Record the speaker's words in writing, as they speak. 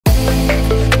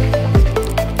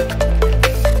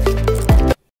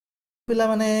पिला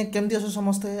माने केमती अछ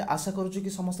समस्ते आशा करूछु कि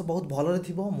समस्त बहुत भलरे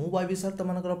थिबो मु बाबी सर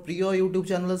तमनकर प्रिय यूट्यूब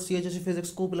चैनल CHSE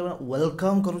फिजिक्स को पिला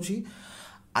वेलकम करूछि।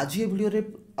 आज ये वीडियो रे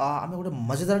आमे गोटे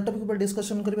मजेदार टॉपिक पर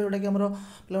डिस्कशन करबे जोटा कि हमर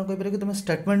पिला कहि पारे कि तुम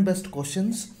स्टेटमेंट बेस्ड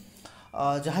क्वेश्चंस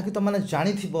जहा कि तुम माने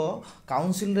जानि थिबो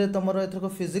काउंसिल रे तमर एथरको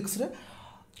फिजिक्स रे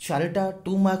चारिटा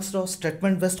 2 मार्क्स रो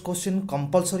स्टेटमेंट बेस्ड क्वेश्चन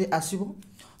कंपलसरी आसीबो।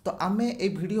 तो आमे ए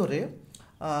वीडियो रे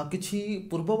किछि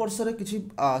पूर्व वर्ष रे किछि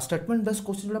स्टेटमेंट बेस्ड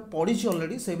क्वेश्चन जोटा पढ़ी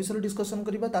ऑलरेडी से विषय डिस्कशन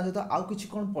करबा ता सहित आउ किछि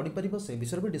कोन पढ़ी परिबो से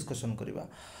विषय भी डिस्कशन करबा।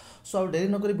 सो आ देरी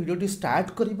न करी वीडियो स्टार्ट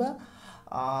करबा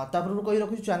तापर कहि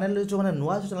रखु चैनल रे जो माने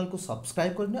नुआ चैनल को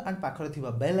सब्सक्राइब करनियो एंड पाखरे थिबा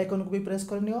बेल आइकन को भी प्रेस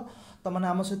करनियो तो माने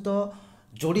हम सहित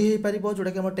जोड़ी हे परिबो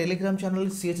जोटा कि हम Telegram channel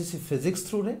CHSE physics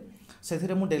through रे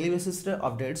सेथिरे मु डेली बेसिस रे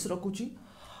अपडेट्स रखुची।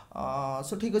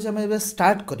 सो ठीक अछि हम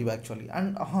स्टार्ट करबा एक्चुअली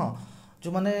एंड हां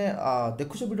जो मैंने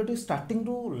देखुछ वीडियो स्टार्टिंग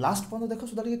टू लास्ट पर्यंत देख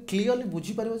सुधा क्लीयरली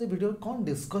बुझी पार वीडियो कौन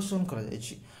डिस्कसन कर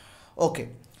ओके।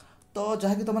 तो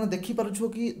जहाँकि तुमने देखिपुछ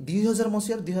कि 2000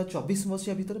 मसीह 2024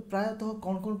 मसीहा भितर प्रायतः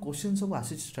कौन कौन क्वेश्चन सब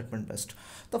आसी स्टेटमेंट बेस्ड।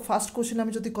 तो फास्ट क्वेश्चन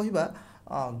आम जब कह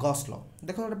गॉस लॉ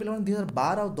देख पे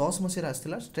 2012 और 10 मसीह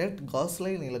आसाला straight Gauss law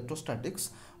in electrostatics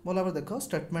बोला देख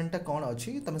स्टेटमेंटा कौन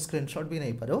अच्छी तुम स्क्रीनशॉट भी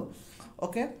नहीं पार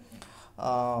ओके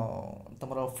तुम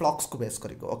फ्लक्स को बेस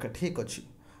कर ओके ठीक अच्छे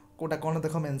कोटा कौन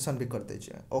देख मेंशन भी कर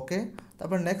देचे ओके।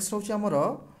 तापर नेक्स्ट होची हमर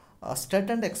state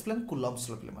and explain Coulomb's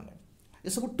law माने ये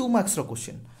सब 2 marks row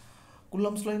question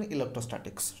Coulomb's law in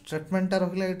electrostatics स्टेटमेंटा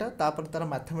रहिला एटा तापर तार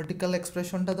मैथमेटिकल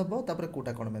एक्सप्रेशनटा दबो तापर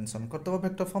कोटा कौन मेंशन कर दबो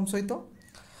वेक्टर फॉर्म सहित।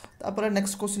 तापर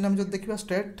नेक्स्ट क्वेश्चन हम जो देखिबा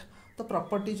state the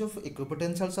properties of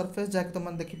equipotential surface जाके तुम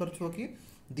देखि परछो कि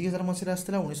 2000 मसीहा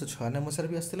आस्थिला 1996 मसीहा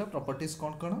भी आस्थिला प्रॉपर्टीज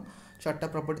कौन कौन चारटा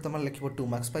प्रॉपर्टी तुम लिखिबो 2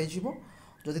 मार्क्स पाई जिवो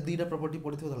जदि दुईटा प्रॉपर्टी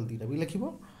पड़िथो ताले दुईटा भी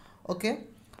लिखिबो ओके।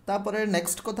 तापर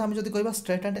नेक्स्ट कथा हम जदि कहबा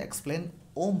state and explain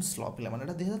Ohm's law पिला माने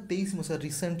 2023 मसीहा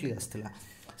रिसेंटली आस्थिला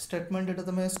स्टेटमेंट एटा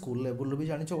तुम स्कूल लेवल भी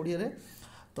जानिछ ओडिया रे।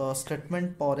 तो स्टेटमेंट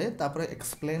परे तापर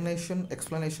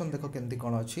एक्सप्लेनेशन देखो केमती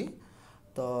कोन अछि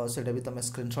तो सेटा भी तुम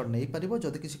स्क्रीनशॉट नहीं पारिबो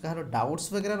जदि किसी कहार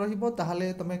डाउट्स वगैरह रहिबो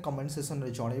ताहाले तुम कमेंट सेक्शन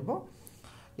रे जणैबो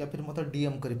या फिर मते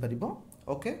डीएम करि परिबो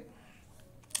ओके।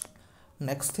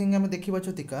 नेक्स्ट थिंग आम देखा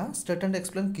जदिका स्टेट एंड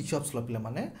एक्सप्लेन किचअप्स लॉ पिला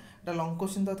माने एटा लॉन्ग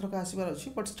क्वेश्चन तो एथरक आसीबार अछि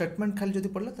बट स्टेटमेंट खाली जदि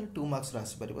पढ़ला ताले 2 मार्क्स रा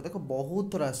आसी परिबो। देखो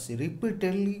बहुत थोड़ा आसी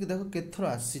रिपीटेडली देखो केथर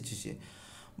आसी छी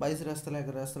 22 रे आस्तला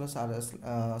 11 रे आस्तला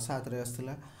 7 रे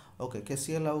आस्तला ओके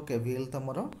केसीएल आउ केवीएल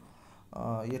तमरो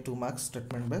ये 2 मार्क्स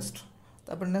स्टेटमेंट बेस्ड।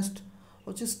 तापर नेक्स्ट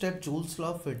होची state joules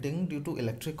law fitting due to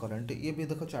electric current ये भी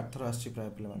देखो 4 थर आसी प्राय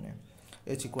पिला माने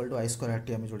H =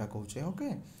 I² आम जोड़ा कहूचे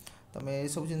ओके तुम ये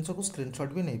सब जिन को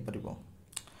स्क्रीनशॉट भी नहीं पारिबो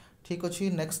ठीक अच्छे।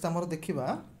 नेक्स्ट आमर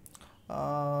देखा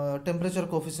टेम्परेचर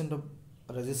कोफिशिएंट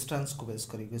ऑफ रेजिस्टेंस को बेस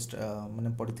करी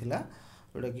माने पड़ीला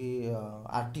जोटा कि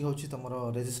RT होची तुमर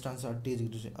resistance RT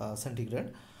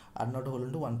centigrade R0 whole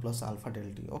into 1 + alpha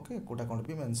डेल्टी okay Kota कौन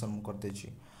भी मेंशन कर देछि।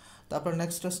 तापर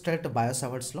नेक्स्ट स्टेट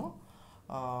बायो-सावर्ट्स लॉ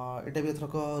एटा भी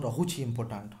एथरक रहुछि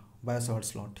इंपोर्टेंट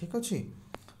बायो-सावर्ट्स लॉ ठीक अच्छे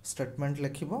स्टेटमेंट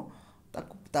लिखिबो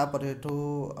तापर एठो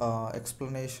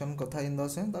एक्सप्लेनेशन कथा इन द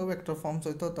सेंस ताको वेक्टर फॉर्म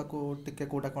सहित ताको टिके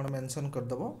कोटा कोन मेंशन कर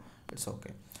दबो इट्स ओके।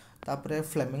 तापर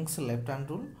फ्लेमिंग्स लेफ्ट हैंड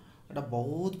रूल एटा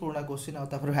बहुत पुराना क्वेश्चन आ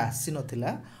तापर आसी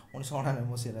नथिला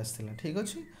 1999 मसिया आसीला ठीक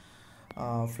अछि।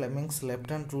 फ्लेमिंग्स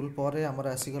लेफ्ट हैंड रूल पर हमर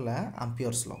आसी गला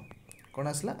एम्पियर्स लॉ कोन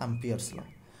आसला एम्पियर्स लॉ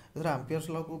इधर एम्पियर्स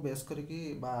लॉ को बेस करके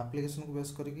बा एप्लीकेशन को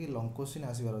बेस करके लॉन्ग क्वेश्चन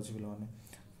आसीबार अछि बिल माने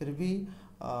फिर भी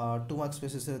 2 मार्क्स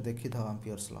बेसिस रे देखि था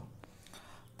एम्पियर्स लॉ।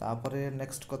 तापर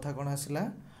नेक्स्ट कथा कौन आसला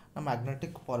ना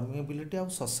मैग्नेटिक परमिएबिलिटी और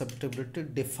ससेप्टेबिलिटी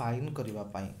डिफाइन करबा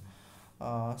पई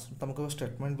तुमको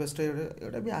स्टेटमेंट बेस्ड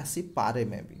एटा भी आसी पारे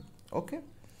में भी ओके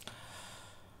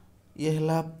ये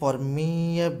हला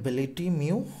परमिएबिलिटी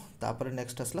म्यू तापर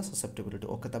नेक्स्ट आसला ससेप्टेबिलिटी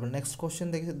ओके। तापर नेक्स्ट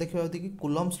क्वेश्चन देखिबा कि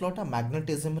कूलम्ब्स लॉ टा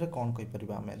मैग्नेटिज्म रे कोन कहि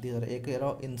परिबा हमें 2001 रो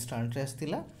इंस्टेंट रे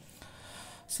आस्तिला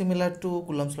similar to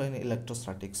Coulomb's law in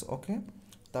electrostatics okay.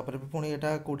 तापर भी पुणी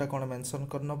एटा कोटा कोन मेंशन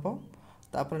करनबो।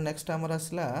 तापर नेक्स्ट आमर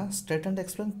आसला state and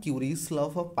explain curies law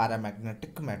of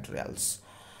paramagnetic materials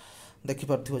देखि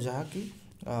परथिबो जहा कि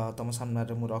तुम सामने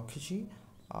रे मु रखिछि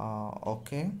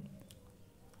ओके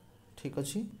ठीक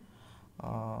अछि।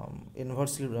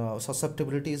 Inversely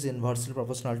susceptibility is inversely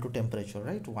proportional to temperature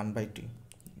right 1/T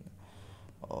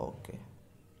okay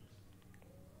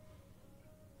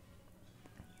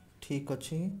ठीक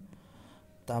अछि।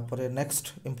 तापर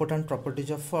next important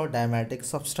properties of diamagnetic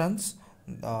substance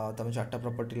तुम 4टा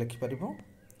प्रॉपर्टी लिखि परिबो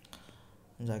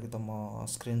जाकि तुम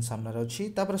स्क्रीन सामने अच्छी।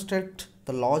 तापर state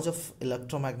the laws of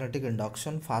electromagnetic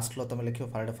induction fast law तुम लिखिबो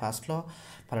Faraday fast law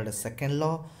Faraday second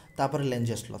law तापर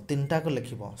लेंजेस लॉ 3टा को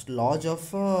लिखिबो लॉज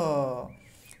ऑफ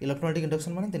इलेक्ट्रोमैग्नेटिक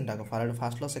इंडक्शन माने तीन टाक Faraday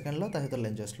first law second law ता सहित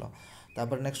लेंजेस लॉ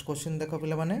तापर नेक्स्ट क्वेश्चन देखो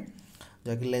पिला माने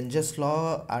जाकि लेंजेस लॉ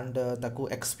एंड ताकू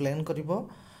एक्सप्लेन करिवो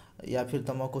या फिर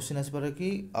तुम क्वेश्चन आसपार कि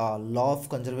law of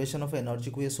conservation of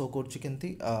energy को ये शो कर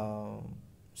केमती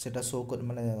सेटा शो कर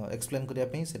माने एक्सप्लेन करिया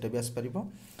पे सेटा भी आसि परिबो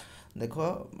देखो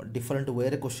डिफरेंट वे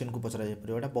रे क्वेश्चन को पचरा जाय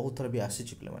परिबो एटा बहुत थर भी आसी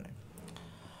चिपले माने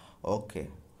ओके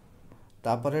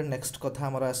तापर नेक्स्ट कथा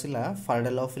हमर आसिला Faraday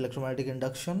law of electromagnetic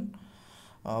induction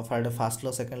Faraday first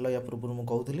law second law या पूर्व मु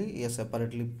कहउथली ये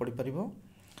सेपरेटली पढ़ी परिबो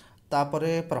तापर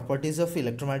प्रॉपर्टीज ऑफ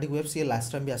इलेक्ट्रोमैग्नेटिक वेव्स ये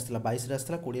लास्ट टाइम भी आसला 22 रे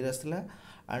आसला 20 रे आसला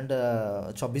एंड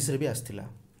 24 रे भी आसला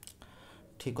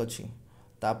ठीक अछि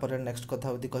तापर नेक्स्ट कथा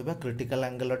होती कहबा क्रिटिकल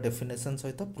एंगल डेफिनेशन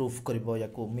सहित प्रूफ करबो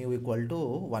याको mu equal to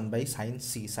 1/sin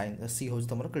c hose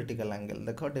तमरो critical angle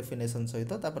देखो डेफिनेशन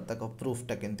सहित तापर ताको प्रूफ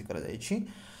टा केंती करा जाय छी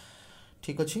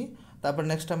ठीक अछि तापर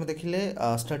नेक्स्ट हम देखिले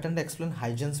state and explain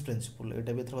Huygens principal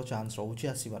एटा भी थरो चांस रहउची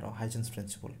आसीबार हाइजेंस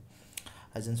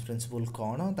प्रिंसिपल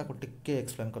कोन ताको टिके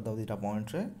एक्सप्लेन कर दउ दीटा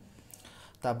पॉइंट रे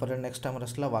तापर नेक्स्ट हमर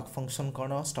असला वर्क फंक्शन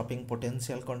कोन स्टॉपिंग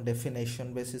पोटेंशियल कोन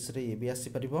डेफिनेशन बेसिस रे ये भी आसी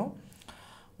परिबो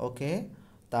ओके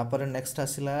तापर next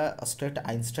आसिला state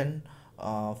Einstein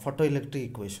photo electric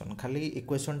equation खाली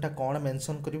इक्वेशन टा कोन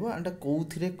मेंशन करिवो एंड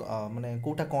कोउथिरे माने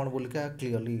कोटा कोन बोलिका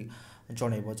क्लियरली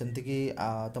जणैबो जंती कि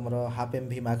तमरो हाफ एम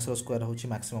वी मैक्स रो स्क्वायर होची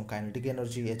मैक्सिमम काइनेटिक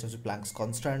एनर्जी एच होची प्लैंक्स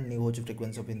कांस्टेंट न्यू होची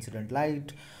frequency of incident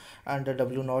light and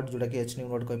W not जोटा कि एच न्यू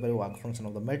नॉट कहि पारे work function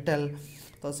of the metal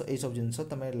तो ए सब जिंस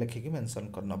तमे लेखि कि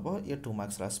मेंशन करनबो ये 2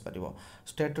 मार्क्स रास परिबो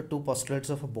state to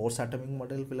postulates of Bohr's atomic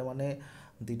model पिला माने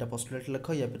दुटा पोस्टुलेट लिख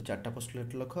या फिर चारटा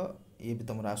पोस्टुलेट लिख ये भी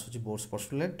तमरा आसुची बोर्स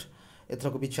पोस्टुलेट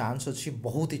एथरो को भी चांस अछि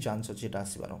बहुत ही चांस अछि एटा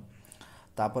आसीबार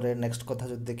तापर नेक्स्ट कथा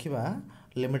जो देखिबा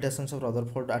limitations of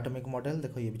Rutherford atomic model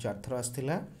देखो ये भी 4 थर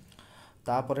आस्थिला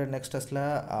तापर नेक्स्ट आसला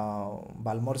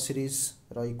बाल्मर सीरीज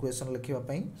रो इक्वेशन लिखिबा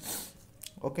पई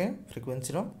ओके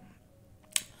फ्रीक्वेंसी रो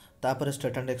तापर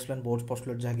state and explain board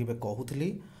postulate जहां बे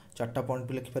कहूथली चारटा पॉइंट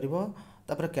भी लिखि परिबो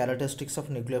तापर characteristics of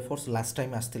nuclear force last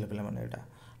time आस्थिला पिला माने एटा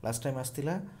लास्ट टाइम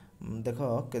आस्थिला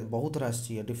देखो बहुत रास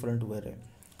छी डिफरेंट वे रे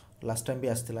लास्ट टाइम भी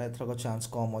आस्थिला एथरो को चांस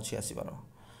कम अछि आसीबार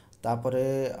तापरे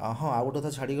हाँ आउ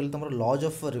गोटे छाड़ी गली तुम लॉज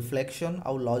ऑफ रिफ्लेक्शन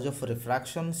आउ laws of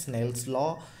refraction Snell's law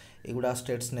एगुड़ा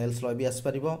state Snell's law भी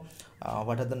आसपार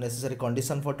what are the necessary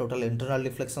condition for total internal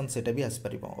reflection सेटा भी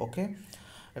आसपार ओके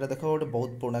एटा देखो गोटे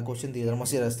बहुत पुराना क्वेश्चन 2000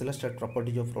 मसीह आसला state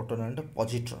properties of proton and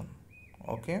positron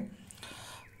okay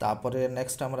तापरे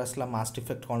नेक्स्ट हमर आसला मास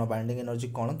इफेक्ट कोन बाइंडिंग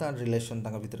एनर्जी कोन ता रिलेशन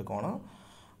ताका भीतर कोन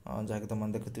जहाँकि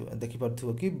तुम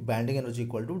देखिपो कि binding energy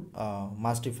equal to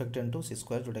mass effect into C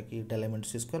square जोटा कि del am into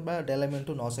C square बा del am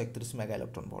into 931 mega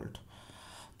electron volt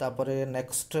तापरे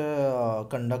नेक्स्ट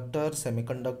कंडक्टर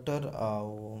सेमीकंडक्टर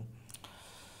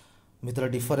भितर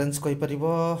डिफरेंस कहि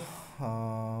परिबो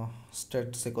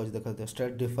स्टेट से कहि देखो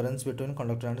state difference between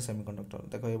conductor and semiconductor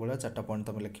देखो ये बड़ा चारटा पॉइंट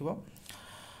तुम लिखिबो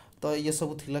तो ये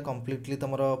सब थिला completely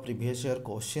तमरो previous year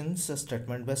questions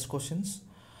statement based questions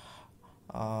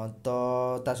तो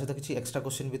तार सहित किसी एक्स्ट्रा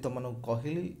क्वेश्चन भी तुम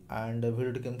कहली एंड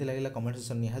वीडियो केमती लगे कमेंट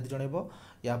सेक्शन निहाती जनइब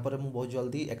या पर मुझे बहुत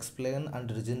जल्दी explain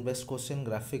and reason based question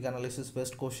graphic analysis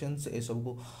based questions ये सब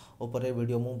ऊपर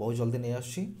वीडियो मुझे बहुत जल्दी नहीं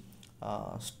आसुची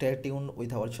stay tuned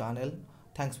with our channel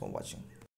thanks for watching.